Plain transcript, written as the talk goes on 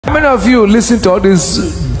How many of you listen to all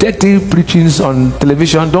these dirty preachings on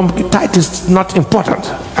television? Tithe is not important.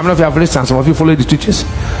 How many of you have listened? Some of you follow the teachers.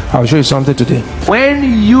 I'll show you something today. When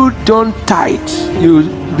you don't tithe, you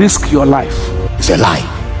risk your life. It's a lie.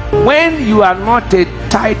 When you are not a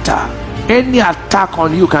tither, any attack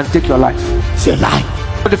on you can take your life. It's a lie.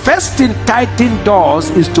 The first thing tithing does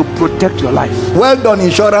is to protect your life. Well done,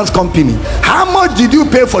 insurance company. How much did you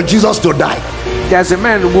pay for Jesus to die? There's a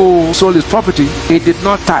man who sold his property. He did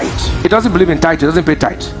not tithe. He doesn't believe in tithe. He doesn't pay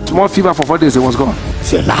tithe. Small fever for 4 days, he was gone.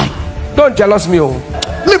 It's a lie. Don't jealous me.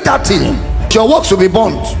 Leave that thing. Your works will be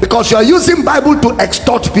burnt because you are using Bible to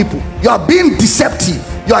extort people. You are being deceptive.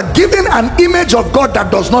 You are giving an image of God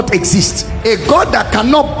that does not exist. A God that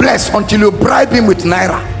cannot bless until you bribe him with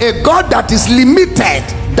naira. A God that is limited,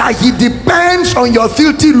 that he depends on your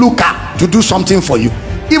filthy lucre to do something for you.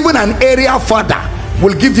 Even an area father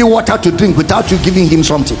will give you water to drink without you giving him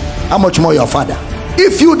something. How much more your father?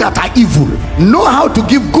 If you that are evil know how to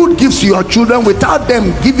give good gifts to your children without them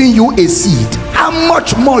giving you a seed, how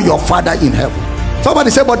much more your father in heaven? Somebody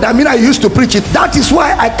said, but Damina used to preach it. That is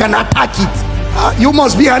why I can attack it. You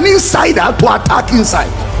must be an insider to attack inside.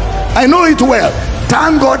 I know it well.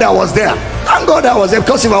 Thank God I was there. Thank God I was there,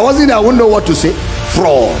 because if I wasn't there, I wouldn't know what to say.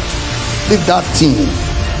 Fraud. Leave that thing.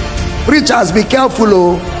 Preachers, be careful.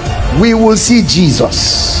 Oh. We will see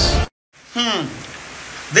Jesus.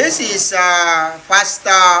 This is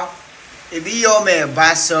Pastor Ibiyome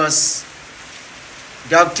versus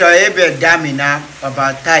Dr Abel Damina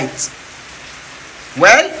about tithe.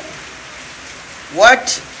 Well,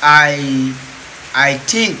 what I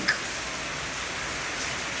think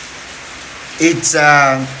it's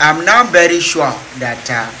I'm now very sure that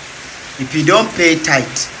if you don't pay tithe,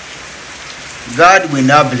 God will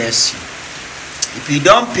not bless you. If you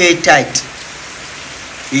don't pay tithe,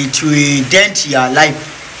 it will dent your life.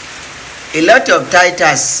 A lot of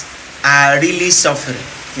tithers are really suffering.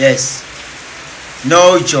 Yes,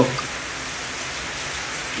 no joke.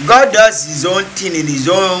 God does his own thing in his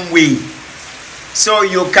own way, so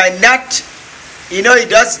you cannot, you know, it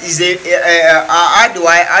does is a how do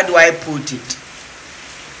I put it?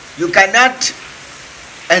 You cannot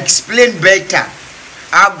explain better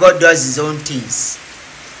how God does his own things.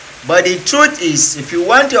 But the truth is, if you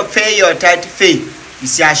want to pay your tithe, pay.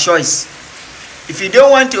 It's your choice. If you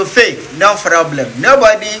don't want to pay, no problem.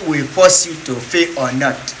 Nobody will force you to pay or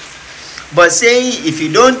not. But saying if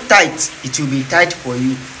you don't tithe, it will be tithe for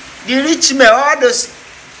you. The rich men, all those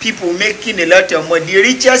people making a lot of money, the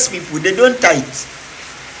richest people, they don't tithe.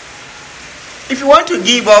 If you want to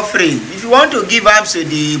give offering, if you want to give alms to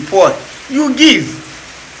the poor, you give.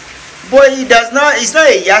 But it's not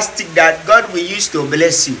a yardstick that God will use to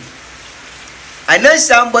bless you. I know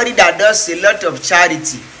somebody that does a lot of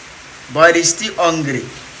charity, but is still hungry.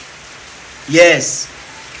 Yes.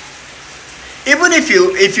 Even if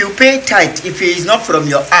you pay tithe, if it is not from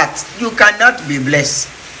your heart, you cannot be blessed.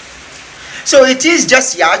 So it is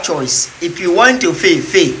just your choice. If you want to pay,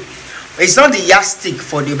 pay. It's not the yardstick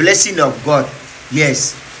for the blessing of God.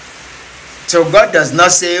 Yes. So God does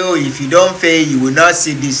not say, oh, if you don't pay, you will not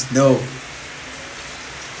see this. No.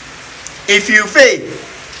 If you pay,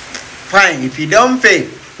 fine. If you don't pay,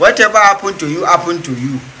 whatever happened to you, happened to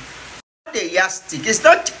you. The yardstick. It's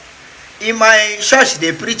not in my church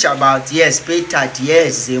they preach about, yes, pay tithe.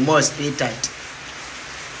 Yes, they must pay tithe.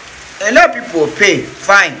 A lot of people pay,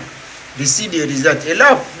 fine. They see the result. A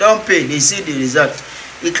lot don't pay, they see the result.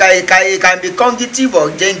 It can be cognitive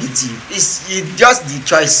or generative. It's just the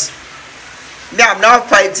choice. Now I'm not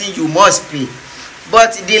fighting, you must pay.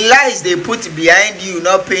 But the lies they put behind you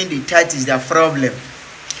not paying the tithe is the problem.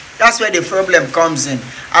 That's where the problem comes in.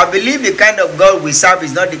 I believe the kind of God we serve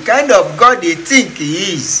is not the kind of God they think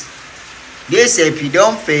he is. They say if you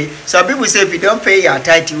don't pay, some people say if you don't pay your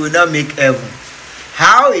tithe, you will not make heaven.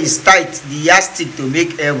 How is tithe the yardstick to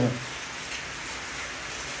make heaven?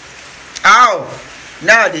 How?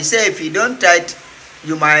 Now they say if you don't tithe,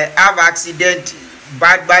 you might have accident,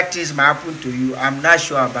 bad things might happen to you. I'm not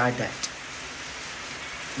sure about that.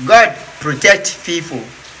 God protect people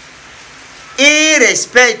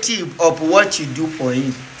irrespective of what you do for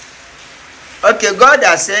him. Okay, God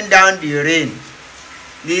has sent down the rain.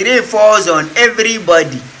 The rain falls on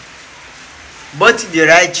everybody, both the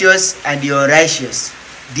righteous and the unrighteous,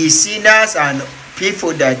 the sinners and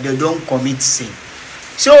people that they don't commit sin.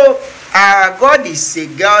 So our God is a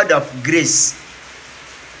God of grace.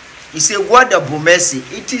 He's a God of mercy.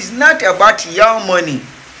 It is not about your money.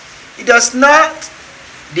 It does not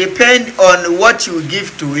depend on what you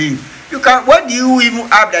give to him. You can, what do you even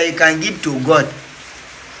have that you can give to God?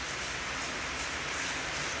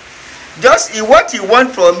 Just what you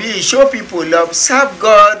want from you is show people love, serve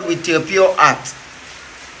God with your pure heart.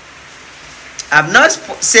 I'm not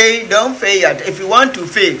saying don't fail yet. If you want to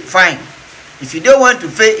fail, fine. If you don't want to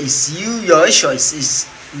fail, it's your choice. It's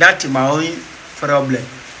not my own problem.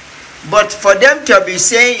 But for them to be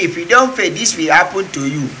saying, if you don't fail, this will happen to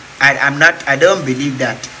you. I don't believe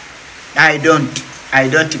that. I don't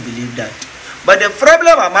believe that. But the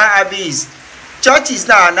problem I'm having is churches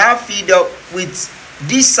now feed up with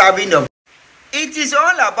this serving of. It is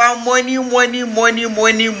all about money. Why?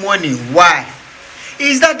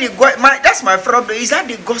 Is that that's my problem? Is that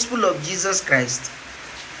the gospel of Jesus Christ?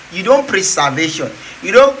 You don't preach salvation.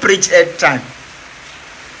 You don't preach end time.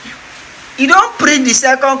 You don't preach the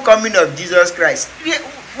second coming of Jesus Christ.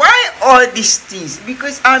 Why all these things?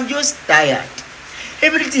 Because I'm just tired.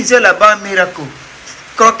 Everything is all about miracle,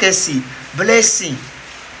 crocacy, blessing.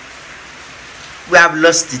 We have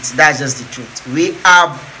lost it. That's just the truth. We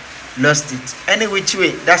have lost it. Any which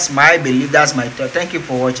way, that's my belief, that's my thought. Thank you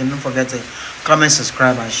for watching. Don't forget to comment,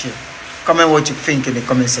 subscribe, and share. Comment what you think in the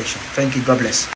comment section. Thank you. God bless.